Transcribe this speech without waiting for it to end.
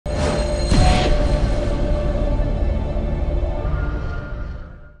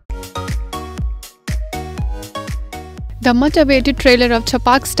The much-awaited trailer of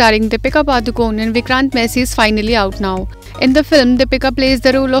Chhapaak starring Deepika Padukone and Vikrant Massey is finally out now. In the film, Deepika plays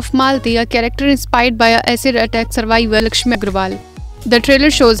the role of Malti, a character inspired by a acid attack survivor Laxmi Agarwal. The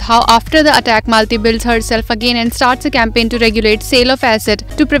trailer shows how after the attack, Malti builds herself again and starts a campaign to regulate sale of acid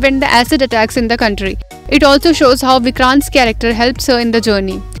to prevent the acid attacks in the country. It also shows how Vikrant's character helps her in the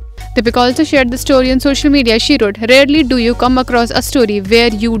journey. Deepika also shared the story on social media. She wrote, "Rarely do you come across a story where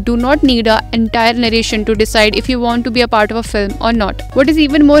you do not need an entire narration to decide if you want to be a part of a film or not. What is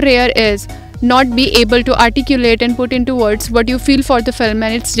even more rare is not be able to articulate and put into words what you feel for the film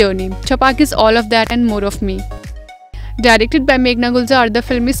and its journey. Chhapaak is all of that and more of me." Directed by Meghna Gulzar, the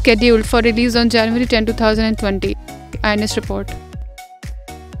film is scheduled for release on January 10, 2020. INS report.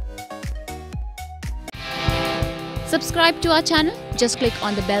 Subscribe to our channel. Just click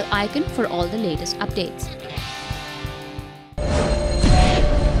on the bell icon for all the latest updates.